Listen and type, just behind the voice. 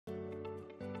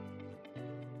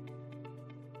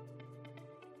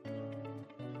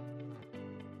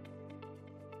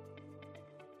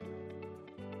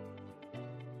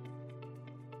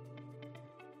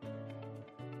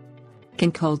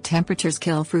Can cold temperatures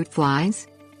kill fruit flies?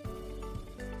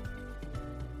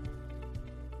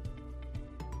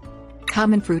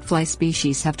 Common fruit fly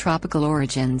species have tropical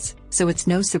origins, so it's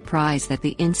no surprise that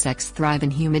the insects thrive in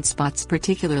humid spots,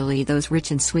 particularly those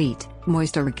rich in sweet,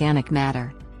 moist organic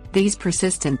matter. These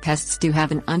persistent pests do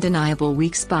have an undeniable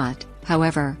weak spot,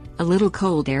 however, a little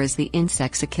cold air is the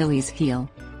insect's Achilles heel.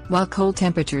 While cold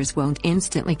temperatures won't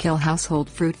instantly kill household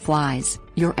fruit flies,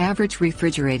 your average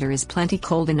refrigerator is plenty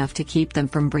cold enough to keep them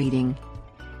from breeding.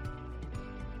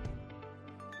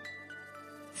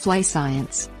 Fly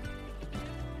science.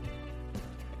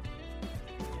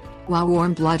 While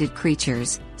warm-blooded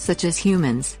creatures, such as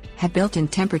humans, have built-in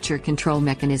temperature control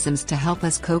mechanisms to help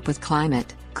us cope with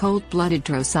climate, cold-blooded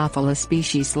Drosophila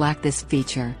species lack this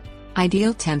feature.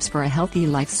 Ideal temps for a healthy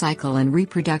life cycle and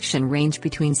reproduction range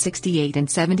between 68 and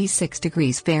 76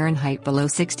 degrees Fahrenheit. Below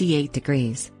 68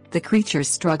 degrees, the creatures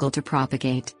struggle to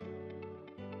propagate.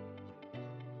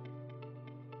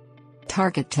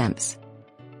 Target temps.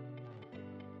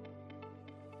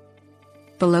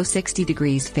 Below 60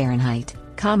 degrees Fahrenheit,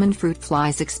 common fruit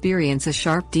flies experience a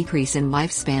sharp decrease in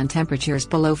lifespan. Temperatures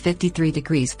below 53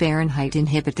 degrees Fahrenheit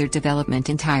inhibit their development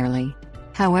entirely.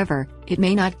 However, it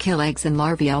may not kill eggs and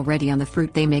larvae already on the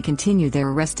fruit. They may continue their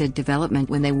arrested development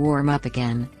when they warm up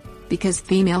again. Because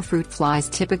female fruit flies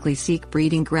typically seek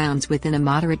breeding grounds within a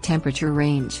moderate temperature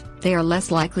range, they are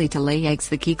less likely to lay eggs,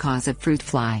 the key cause of fruit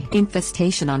fly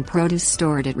infestation on produce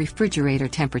stored at refrigerator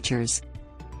temperatures.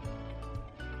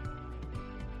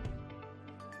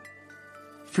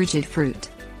 Frigid fruit.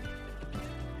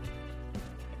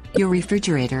 Your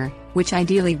refrigerator, which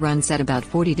ideally runs at about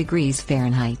 40 degrees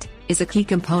Fahrenheit, is a key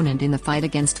component in the fight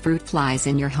against fruit flies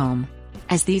in your home.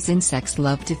 As these insects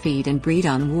love to feed and breed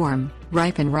on warm,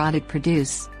 ripe and rotted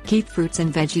produce, keep fruits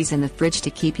and veggies in the fridge to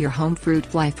keep your home fruit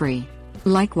fly free.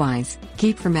 Likewise,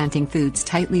 keep fermenting foods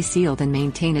tightly sealed and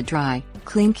maintain a dry,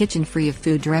 clean kitchen free of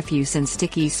food refuse and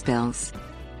sticky spills.